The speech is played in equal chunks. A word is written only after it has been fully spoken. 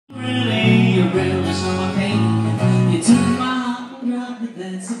your relish on my pain. You took my heart, robbed it,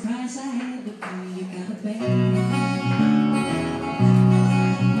 that's the price I had to pay. You got a bad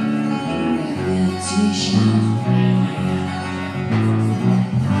reputation.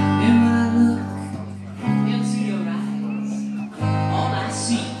 And when I look into your eyes, all I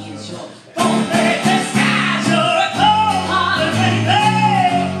see is your homemade disguise. You're a cold-hearted baby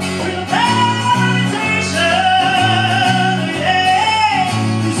with a bad reputation. Yeah,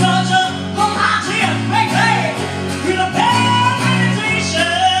 you're such a cold-hearted baby with a bad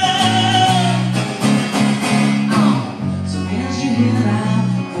reputation. Oh, so as you head out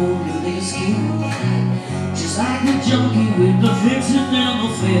for your little skill, just like the junkie with the fix that never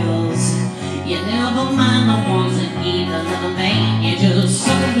fails. You never mind the ones that eat a little vein. You just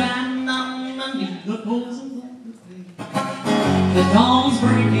suck right underneath the poles of the pain. The dawn's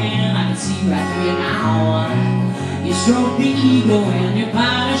breaking, I can see right through you now. You stroke the ego and your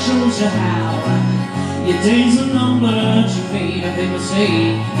body shows you how. Your days are numbered, you made a big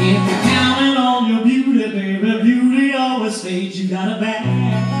mistake. If you're counting on your beauty, baby, beauty always fades. You got a bad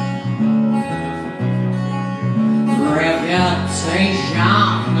reputation,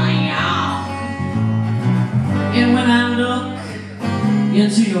 yeah. And when I look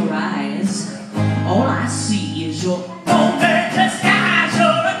into your eyes, all I see is your homemade disguise.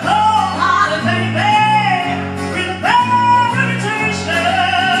 You're a cold-hearted baby with a bad reputation.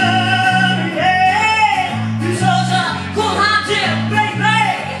 Yeah, you're such a cold-hearted baby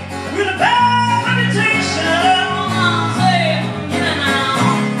with a bad reputation. Say, yeah, now.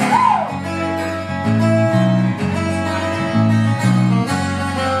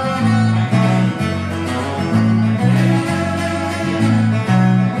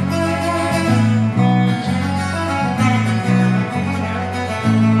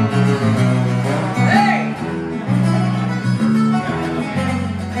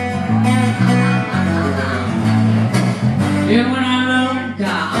 And when I look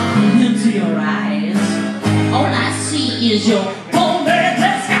down into your eyes, all I see is your homemade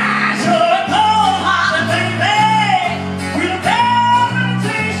disguise. You're a cold-hearted baby with a bad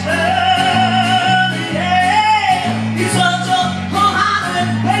reputation. Yeah, you're such a cold-hearted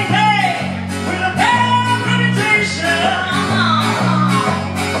baby with a bad reputation.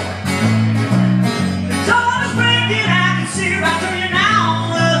 The dawn is breaking, I can see right through you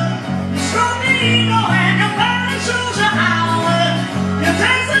now. You stroke the ego and your body shows you how. Your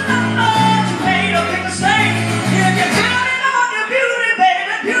days are numbered, you made a big mistake. If you're counting on your beauty,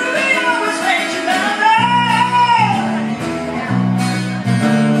 baby, beauty always fades. You got a bad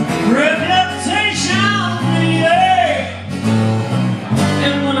reputation, yeah.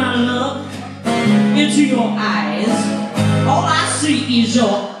 And when I look into your eyes, all I see is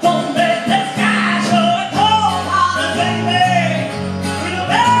your homemade